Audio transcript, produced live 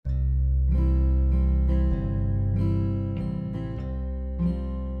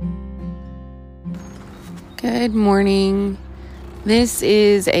Good morning. This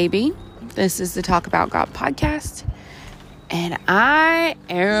is AB. This is the Talk About God podcast. And I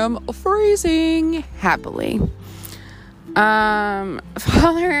am freezing happily. Father,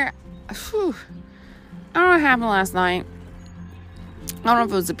 I don't know what happened last night. I don't know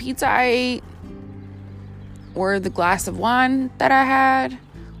if it was the pizza I ate or the glass of wine that I had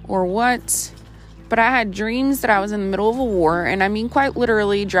or what. But I had dreams that I was in the middle of a war. And I mean quite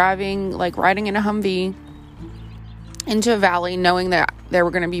literally riding in a Humvee into a valley, knowing that there were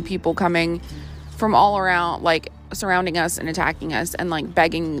going to be people coming from all around, surrounding us and attacking us and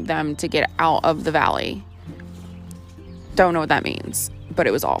begging them to get out of the valley. Don't know what that means, but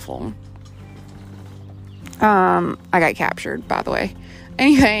it was awful. I got captured, by the way.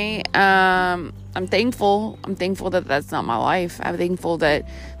 Anyway, I'm thankful. I'm thankful that that's not my life. I'm thankful that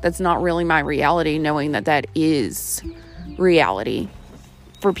that's not really my reality, knowing that that is reality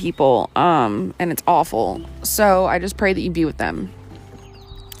for people, and it's awful. So I just pray that you be with them.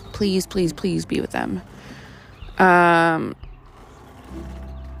 Please, please, please be with them. I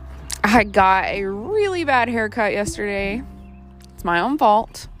got a really bad haircut yesterday. It's my own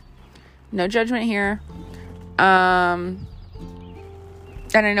fault. No judgment here. And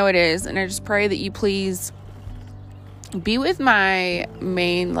I know it is. And I just pray that you please be with my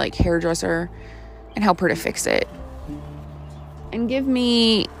main hairdresser and help her to fix it. And give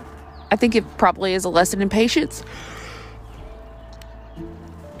me, I think it probably is a lesson in patience.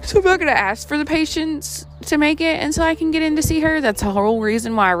 So I'm not going to ask for the patience to make it until I can get in to see her. That's the whole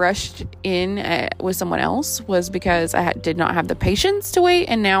reason why I rushed in with someone else, was because I did not have the patience to wait.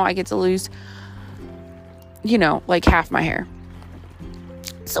 And now I get to lose, half my hair.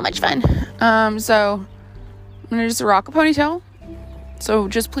 So much fun. So I'm going to just rock a ponytail. So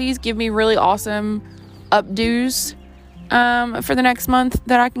just please give me really awesome updos for the next month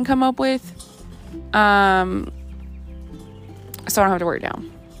that I can come up with, so I don't have to wear it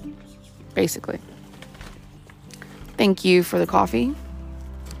down, basically. Thank you for the coffee.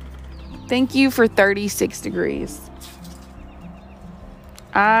 Thank you for 36 degrees.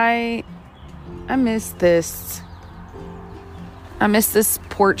 I miss this. I miss this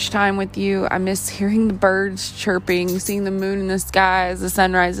porch time with you. I miss hearing the birds chirping, seeing the moon in the sky as the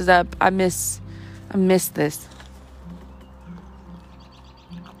sun rises up. I miss this.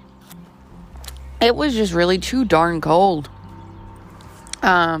 It was just really too darn cold.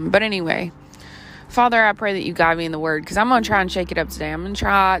 But anyway, Father, I pray that you guide me in the word, because I'm going to try and shake it up today. I'm going to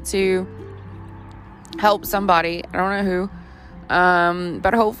try to help somebody. I don't know who.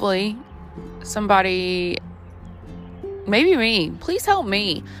 But hopefully somebody, maybe me. Please help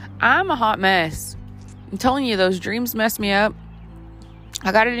me. I'm a hot mess. I'm telling you, those dreams mess me up.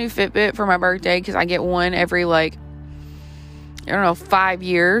 I got a new Fitbit for my birthday, because I get one every 5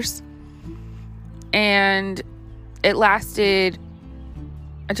 years. And it lasted,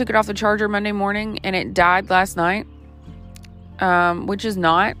 I took it off the charger Monday morning and it died last night, which is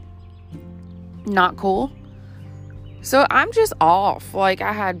not cool. So I'm just off. I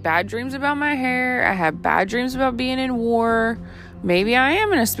had bad dreams about my hair. I had bad dreams about being in war. Maybe I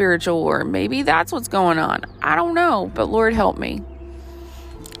am in a spiritual war. Maybe that's what's going on. I don't know, but Lord help me.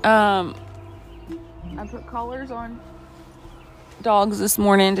 I put collars on dogs this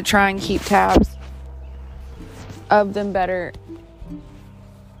morning to try and keep tabs of them better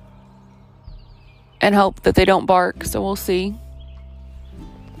and hope that they don't bark. So we'll see.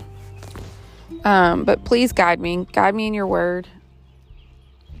 But please guide me in your word.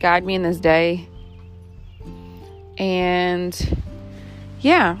 Guide me in this day. And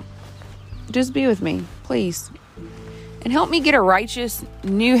yeah, just be with me, please. And help me get a righteous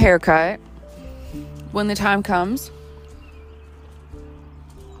new haircut when the time comes.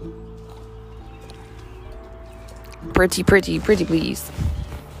 Pretty, please.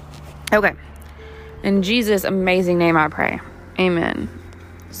 Okay. In Jesus' amazing name I pray. Amen.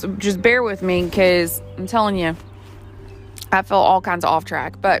 So just bear with me, because I'm telling you, I felt all kinds of off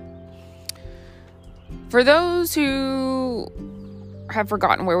track. But for those who have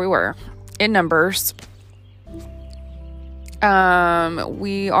forgotten where we were, in Numbers,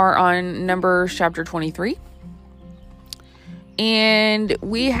 we are on Numbers chapter 23. And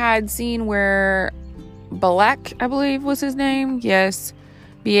we had seen where Balak, I believe was his name. Yes.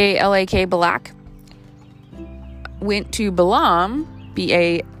 Balak, Balak. Went to Balaam,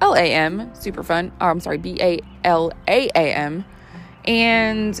 Balam, super fun. Balaam.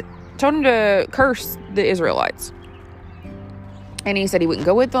 And told him to curse the Israelites. And he said he wouldn't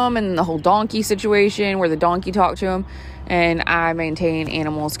go with them. And the whole donkey situation where the donkey talked to him. And I maintain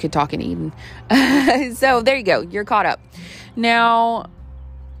animals could talk in Eden. So there you go. You're caught up. Now,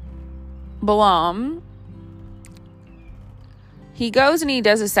 Balaam he goes and he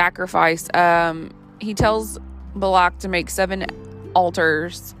does a sacrifice. He tells Balak to make 7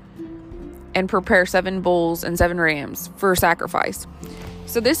 altars and prepare 7 bulls and 7 rams for sacrifice.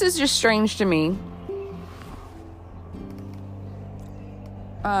 So this is just strange to me.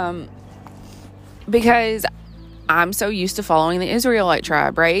 Because I'm so used to following the Israelite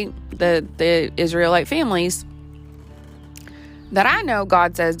tribe, right? The Israelite families, that I know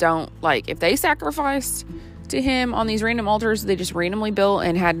God says don't, like, if they sacrificed to him on these random altars they just randomly built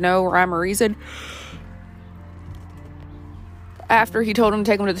and had no rhyme or reason, after he told him to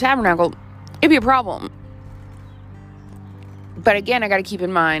take them to the tabernacle, it'd be a problem. But again, I got to keep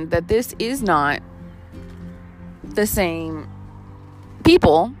in mind that this is not the same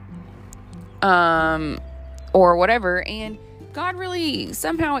people, or whatever, and God really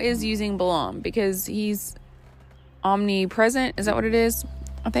somehow is using Balaam because he's omnipresent. Is that what it is?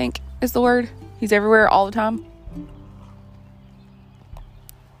 I think is the word. He's everywhere all the time.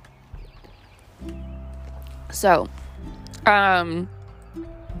 So,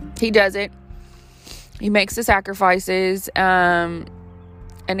 he does it. He makes the sacrifices, and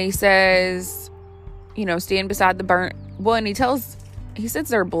he says, stand beside the burnt. Well, and he says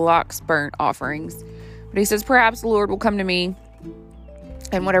they're Balak's burnt offerings, but he says, perhaps the Lord will come to me,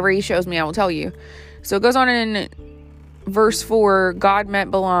 and whatever he shows me, I will tell you. So it goes on in verse 4, God met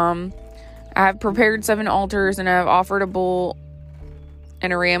Balaam. I have prepared 7 altars, and I have offered a bull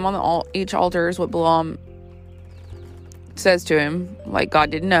and a ram on each altar, is what Balaam says to him, like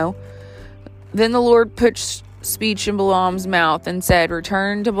God didn't know. Then the Lord put speech in Balaam's mouth and said,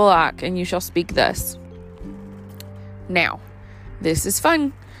 return to Balak, and you shall speak thus. Now, this is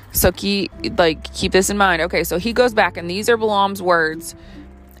fun. So keep this in mind. Okay, so he goes back, and these are Balaam's words.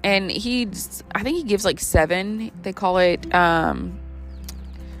 And I think he gives 7. They call it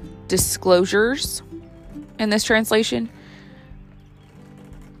disclosures in this translation.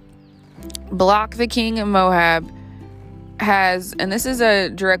 Balak, the king of Moab, has, and this is a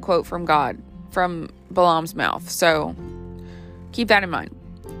direct quote from God, from Balaam's mouth. So keep that in mind.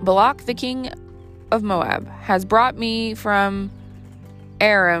 Balak, the king of Moab, has brought me from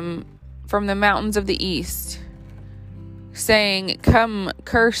Aram, from the mountains of the east, saying, come,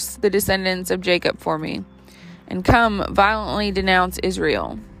 curse the descendants of Jacob for me, and come, violently denounce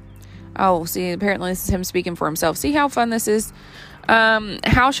Israel. Oh, see, apparently this is him speaking for himself. See how fun this is?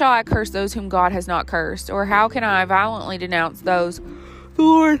 How shall I curse those whom God has not cursed? Or how can I violently denounce those the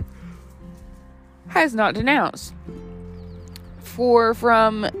Lord has not denounced? For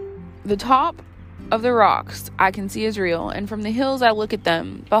from the top of the rocks I can see Israel, and from the hills I look at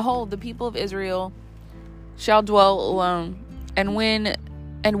them. Behold, the people of Israel shall dwell alone, and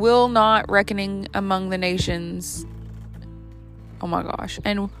will not reckoning among the nations. Oh my gosh.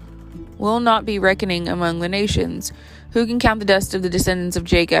 And will not be reckoning among the nations. Who can count the dust of the descendants of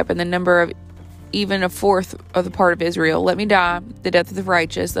Jacob, and the number of even a fourth of the part of Israel? Let me die the death of the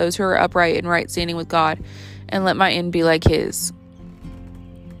righteous, those who are upright and right standing with God, and let my end be like his.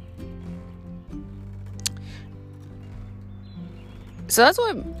 So that's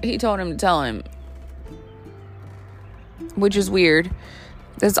what he told him to tell him, which is weird.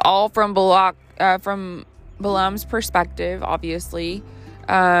 It's all from Balaam's perspective, obviously.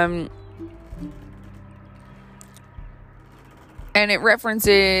 And it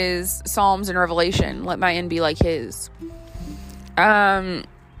references Psalms and Revelation. Let my end be like his.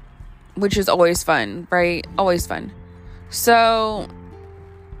 Which is always fun, right? Always fun. So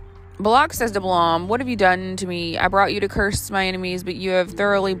Balak says to Balaam, what have you done to me? I brought you to curse my enemies, but you have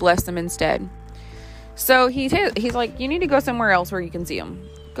thoroughly blessed them instead. So he's like, you need to go somewhere else where you can see them.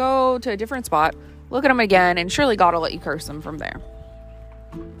 Go to a different spot, look at them again, and surely God will let you curse them from there.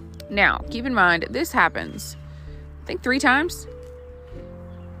 Now, keep in mind, this happens, I think 3 times.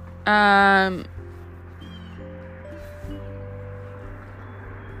 And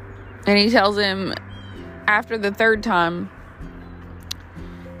he tells him after the 3rd time,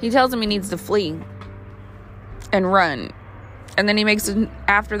 he tells him he needs to flee and run. And then he makes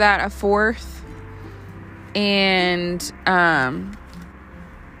after that a 4th and 5th,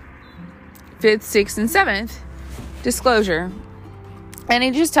 6th, and 7th disclosure. And he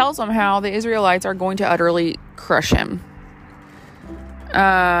just tells him how the Israelites are going to utterly crush him.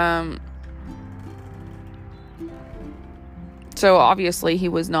 So obviously he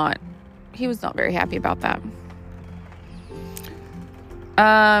was not very happy about that.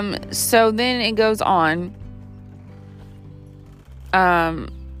 So then it goes on. I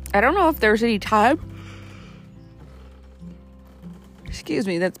don't know if there's any time,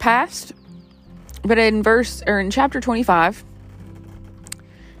 that's passed, but in chapter 25,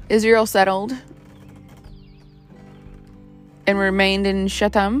 Israel settled and remained in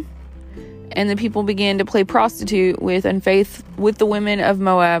Shittim. And the people began to play prostitute with the women of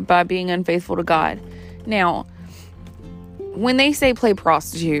Moab by being unfaithful to God. Now, when they say play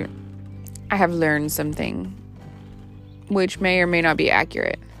prostitute, I have learned something which may or may not be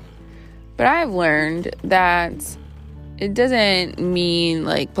accurate. But I have learned that it doesn't mean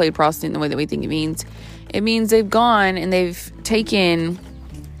like play prostitute in the way that we think it means. It means they've gone and they've taken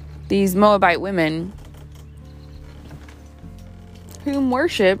these Moabite women whom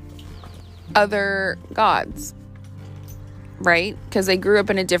worship other gods, right? Because they grew up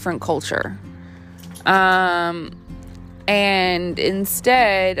in a different culture. And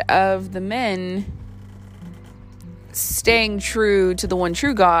instead of the men staying true to the one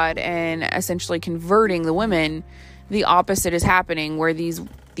true God and essentially converting the women, the opposite is happening, where these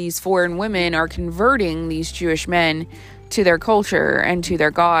foreign women are converting these Jewish men to their culture and to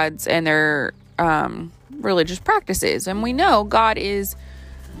their gods and their religious practices. And we know God is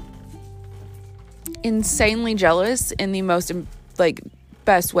insanely jealous in the most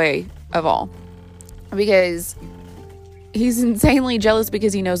best way of all, because he's insanely jealous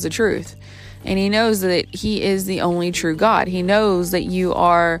because he knows the truth, and he knows that he is the only true God. He knows that you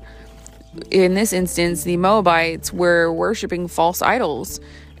are, in this instance, the Moabites were worshiping false idols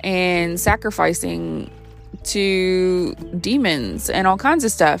and sacrificing to demons and all kinds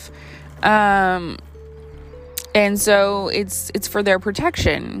of stuff. And so it's for their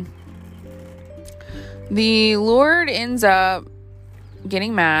protection. The Lord ends up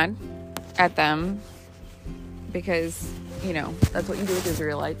getting mad at them because, that's what you do with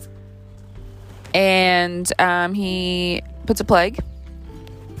Israelites. And he puts a plague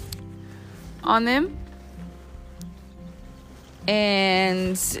on them.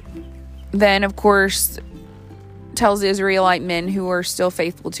 And then, of course, tells the Israelite men who are still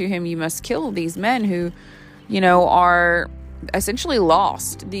faithful to him, you must kill these men who, are essentially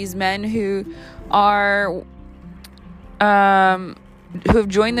lost. These men who are, who have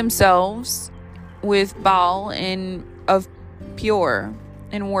joined themselves with Baal of Peor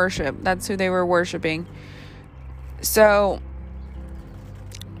in worship. That's who they were worshiping. So,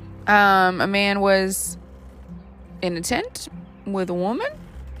 a man was in a tent with a woman,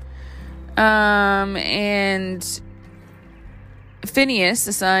 and Phinehas,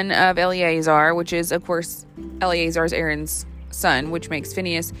 the son of Eleazar, which is, of course, Eleazar's Aaron's son, which makes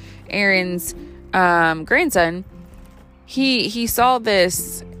Phinehas Aaron's grandson. He saw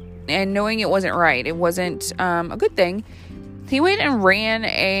this, and knowing it wasn't right, it wasn't a good thing, he went and ran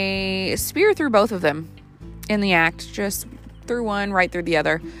a spear through both of them in the act, just through one, right through the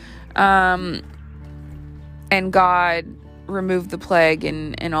other. And God removed the plague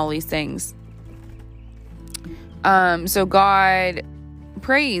and all these things. So God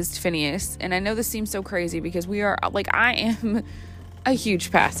praised Phinehas, and I know this seems so crazy because I am a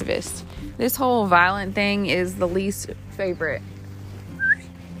huge pacifist. This whole violent thing is the least favorite.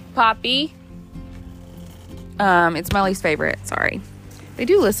 Poppy. It's my least favorite. Sorry. They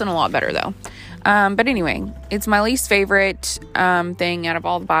do listen a lot better though. But anyway, it's my least favorite thing out of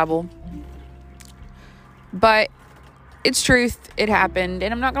all the Bible. But it's truth. It happened,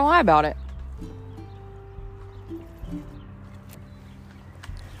 and I'm not gonna lie about it.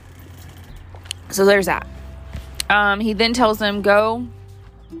 So there's that. He then tells them, go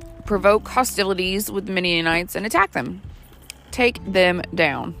provoke hostilities with the Midianites and attack them. Take them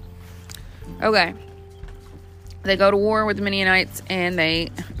down. Okay. They go to war with the Midianites, and they,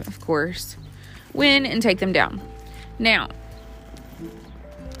 of course, win and take them down. Now,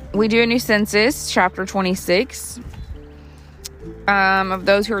 we do a new census, chapter 26, of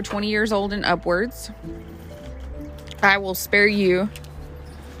those who are 20 years old and upwards. I will spare you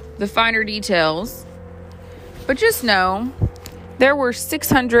the finer details, but just know there were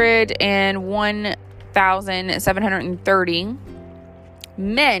 601,730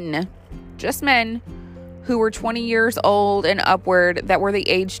 men, just men, who were 20 years old and upward that were the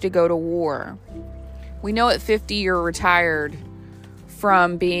age to go to war. We know at 50 you're retired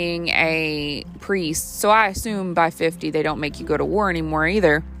from being a priest, so I assume by 50 they don't make you go to war anymore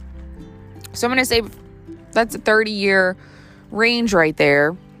either. So I'm going to say that's a 30-year range right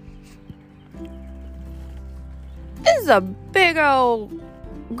there. This is a big old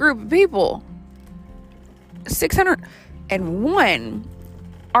group of people. 601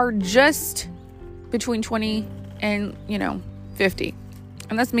 are just between 20 and, 50.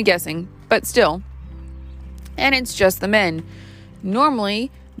 And that's me guessing, but still. And it's just the men. Normally,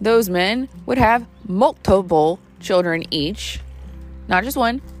 those men would have multiple children each. Not just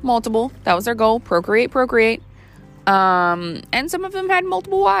one, multiple. That was their goal. Procreate. And some of them had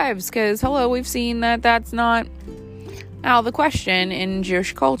multiple wives, because, hello, we've seen that that's not out of the question in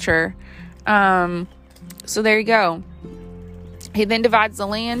Jewish culture. So there you go. He then divides the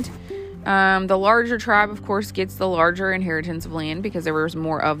land. The larger tribe, of course, gets the larger inheritance of land because there was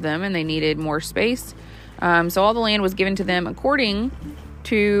more of them and they needed more space. So all the land was given to them according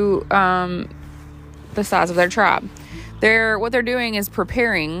to the size of their tribe. What they're doing is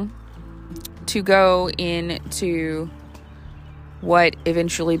preparing to go into what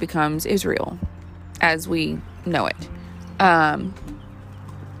eventually becomes Israel as we know it.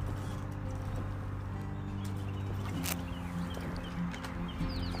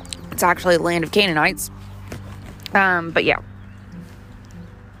 It's actually the land of Canaanites. But yeah.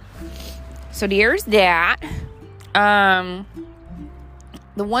 So there's that. The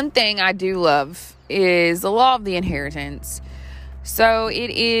one thing I do love is the law of the inheritance. So it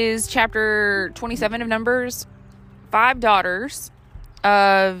is chapter 27 of Numbers. 5 daughters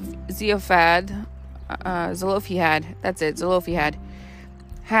of Zelophehad. That's it. Zelophehad.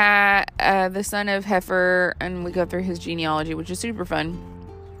 The son of Hefer, and we go through his genealogy, which is super fun.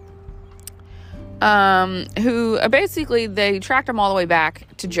 Who basically they tracked him all the way back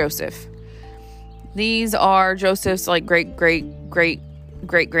to Joseph. These are Joseph's like great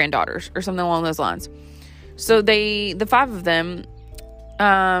granddaughters or something along those lines. So the 5 of them,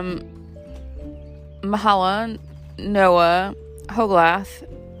 Mahlah, Noah, Hoglath,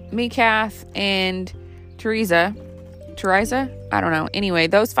 Mekath, and Teresa, I don't know. Anyway,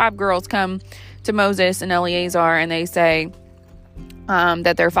 those 5 girls come to Moses and Eleazar and they say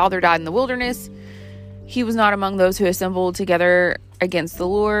that their father died in the wilderness. He was not among those who assembled together against the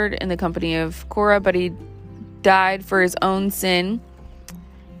Lord in the company of Korah, but he died for his own sin,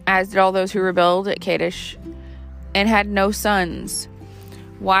 as did all those who rebelled at Kadesh, and had no sons.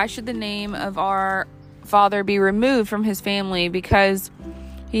 Why should the name of our father be removed from his family because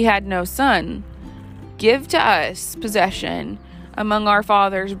he had no son? Give to us possession among our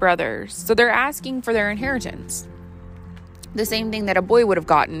father's brothers. So they're asking for their inheritance. The same thing that a boy would have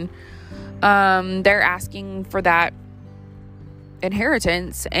gotten. They're asking for that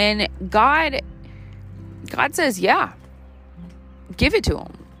inheritance, and God says, yeah, give it to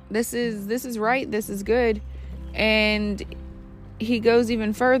them. This is right. This is good. And he goes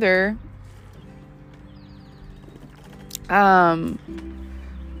even further, to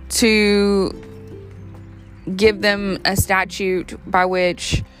give them a statute by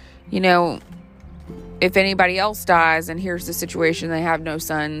which, if anybody else dies and here's the situation, they have no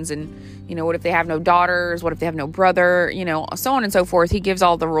sons, and what if they have no daughters, what if they have no brother, so on and so forth. He gives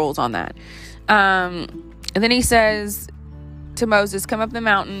all the rules on that. And then he says to Moses, come up the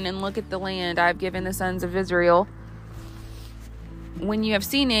mountain and look at the land I've given the sons of Israel. When you have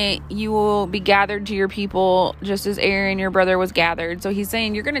seen it, you will be gathered to your people just as Aaron, your brother, was gathered. So he's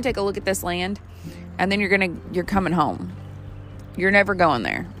saying, you're going to take a look at this land and then you're coming home. You're never going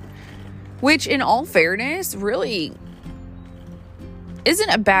there. Which, in all fairness, really isn't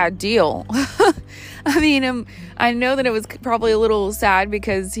a bad deal. I mean, I know that it was probably a little sad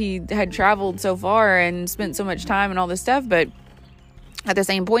because he had traveled so far and spent so much time and all this stuff, but at the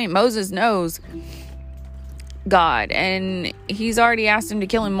same point, Moses knows God, and he's already asked him to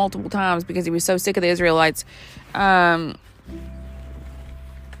kill him multiple times because he was so sick of the Israelites.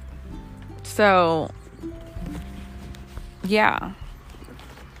 So, yeah.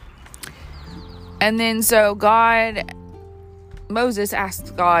 And then Moses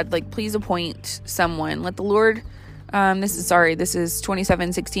asked God, please appoint someone. Let the Lord, this is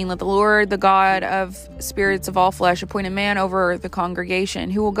 27:16. Let the Lord, the God of spirits of all flesh, appoint a man over the congregation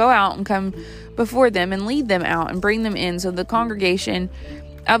who will go out and come before them and lead them out and bring them in. So the congregation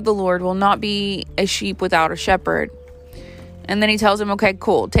of the Lord will not be a sheep without a shepherd. And then he tells him, okay,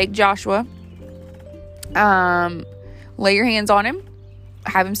 cool. Take Joshua, lay your hands on him,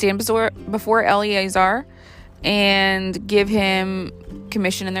 have him stand before Eleazar, and give him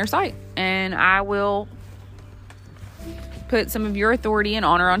commission in their sight. And I will put some of your authority and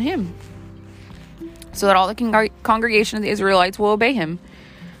honor on him, so that all the congregation of the Israelites will obey him.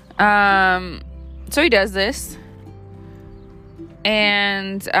 So he does this.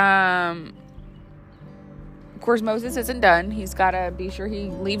 And, of course, Moses isn't done. He's got to be sure he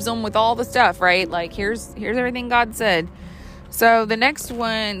leaves them with all the stuff, right? Here's everything God said. So the next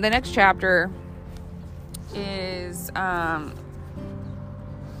chapter is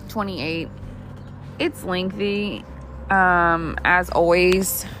 28. It's lengthy, as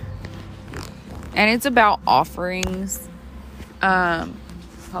always, and it's about offerings.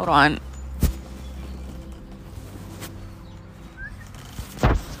 Hold on.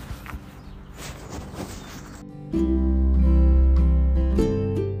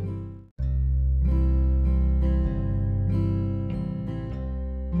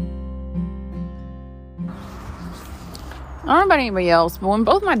 about anybody else, but when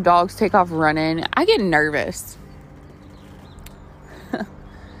both my dogs take off running, I get nervous.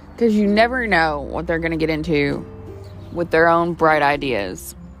 Because you never know what they're going to get into with their own bright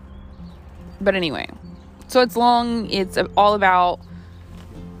ideas. But anyway, so it's long. It's all about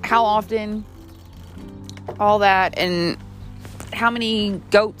how often, all that, and how many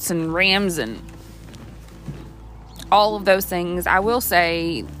goats and rams and all of those things. I will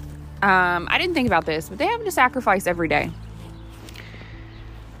say, I didn't think about this, but they have to sacrifice every day.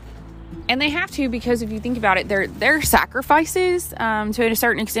 And they have to, because if you think about it, their sacrifices, to a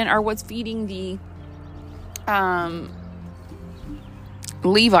certain extent, are what's feeding the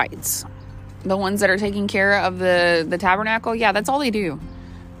Levites, the ones that are taking care of the tabernacle. Yeah, that's all they do.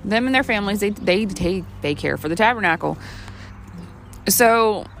 Them and their families, they care for the tabernacle.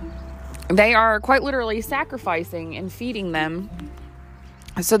 So they are quite literally sacrificing and feeding them.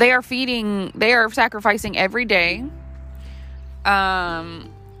 So they are sacrificing every day.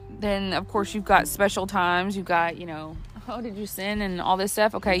 Then, of course, you've got special times. You've got, oh, did you sin and all this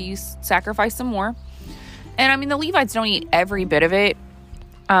stuff? Okay, you sacrifice some more. And, I mean, the Levites don't eat every bit of it.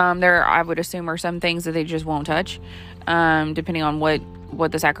 There, I would assume, are some things that they just won't touch, depending on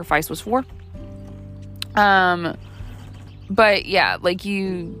what the sacrifice was for. But, yeah, like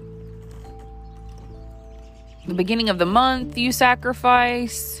the beginning of the month, you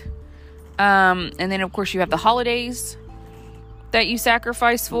sacrifice. And then, of course, you have the holidays that you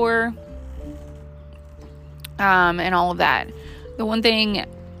sacrifice for, and all of that. The one thing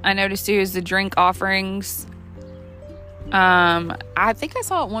I noticed too is the drink offerings. I think I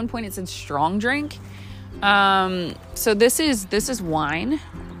saw at one point it said strong drink. So this is wine,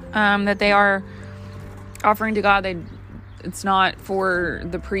 that they are offering to God. It's not for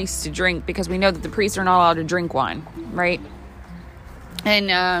the priests to drink, because we know that the priests are not allowed to drink wine, right?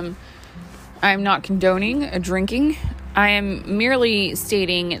 And, I'm not condoning drinking. I am merely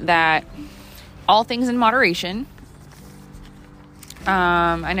stating that all things in moderation.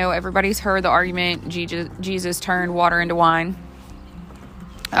 I know everybody's heard the argument, Jesus turned water into wine.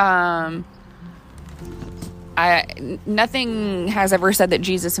 Nothing has ever said that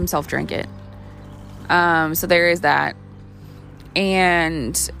Jesus himself drank it. So there is that.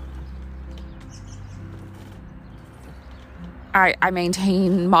 And I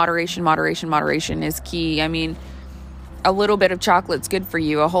maintain moderation is key. I mean, a little bit of chocolate's good for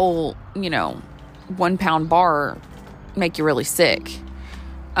you. A whole, 1 pound bar make you really sick.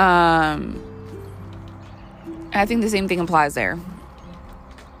 I think the same thing applies there.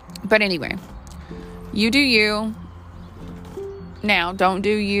 But anyway, you do you. Now, don't do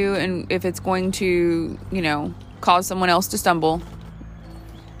you, and if it's going to, cause someone else to stumble.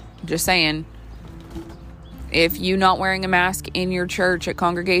 Just saying. If you not wearing a mask in your church at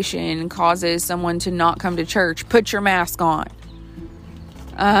congregation causes someone to not come to church, put your mask on.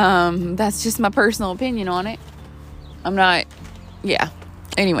 That's just my personal opinion on it.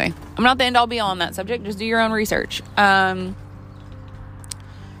 Anyway, I'm not the end all be all on that subject. Just do your own research. So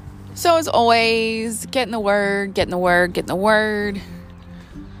as always, get in the word.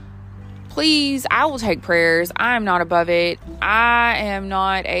 Please, I will take prayers. I am not above it. I am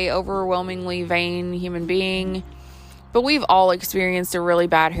not a overwhelmingly vain human being, but we've all experienced a really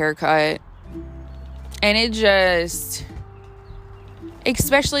bad haircut. And it just,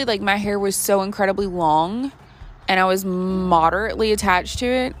 especially like my hair was so incredibly long and I was moderately attached to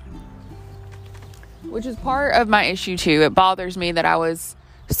it, which is part of my issue too. It bothers me that I was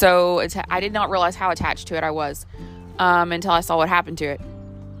so, I did not realize how attached to it I was, until I saw what happened to it.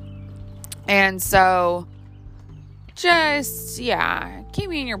 And so, just, keep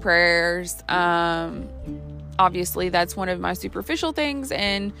me in your prayers. Obviously, that's one of my superficial things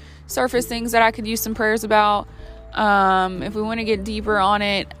and surface things that I could use some prayers about. If we want to get deeper on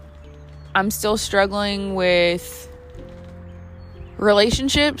it, I'm still struggling with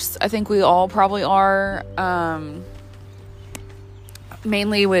relationships. I think we all probably are,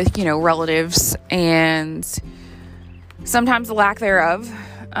 mainly with, relatives and sometimes the lack thereof.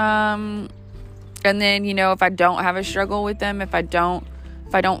 And then, if I don't have a struggle with them, if I don't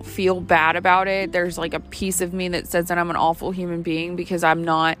feel bad about it, there's like a piece of me that says that I'm an awful human being because I'm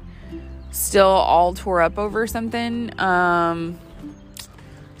not still all tore up over something.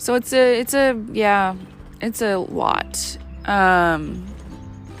 So it's a lot.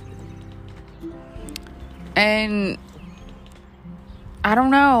 And I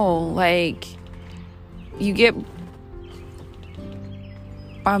don't know, like,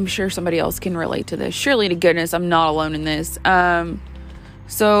 I'm sure somebody else can relate to this. Surely to goodness, I'm not alone in this.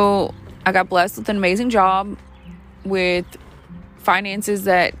 So I got blessed with an amazing job with finances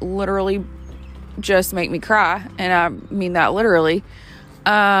that literally just make me cry. And I mean that literally.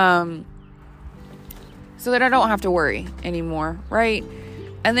 So that I don't have to worry anymore, right?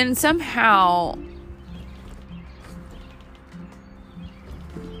 And then somehow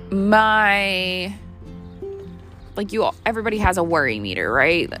everybody has a worry meter,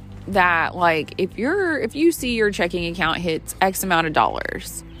 right? That like, if you see your checking account hits X amount of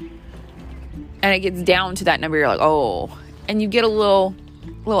dollars and it gets down to that number, you're like, oh, and you get a little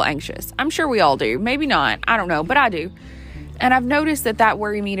anxious. I'm sure we all do. Maybe not. I don't know, but I do. And I've noticed that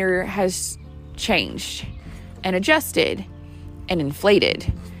worry meter has changed and adjusted and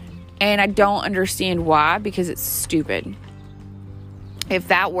inflated. And I don't understand why, because it's stupid. If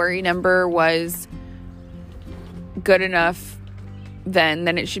that worry number was good enough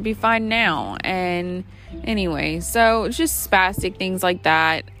then it should be fine now. And anyway, so just spastic things like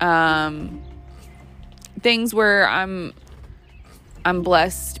that. Things where I'm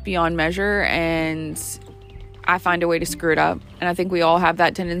blessed beyond measure and I find a way to screw it up. And I think we all have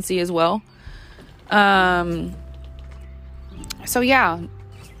that tendency as well. So yeah.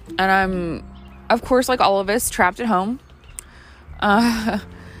 And I'm, of course, like all of us, trapped at home. And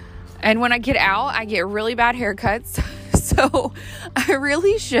when I get out, I get really bad haircuts. So I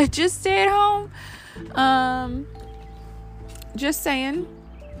really should just stay at home. Just saying.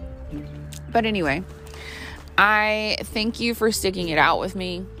 But anyway, I thank you for sticking it out with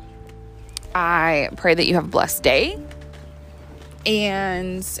me. I pray that you have a blessed day.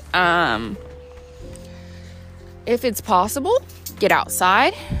 And if it's possible, get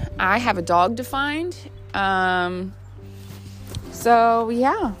outside. I have a dog to find. So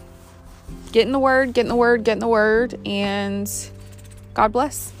yeah. Get in the word, and God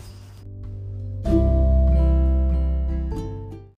bless.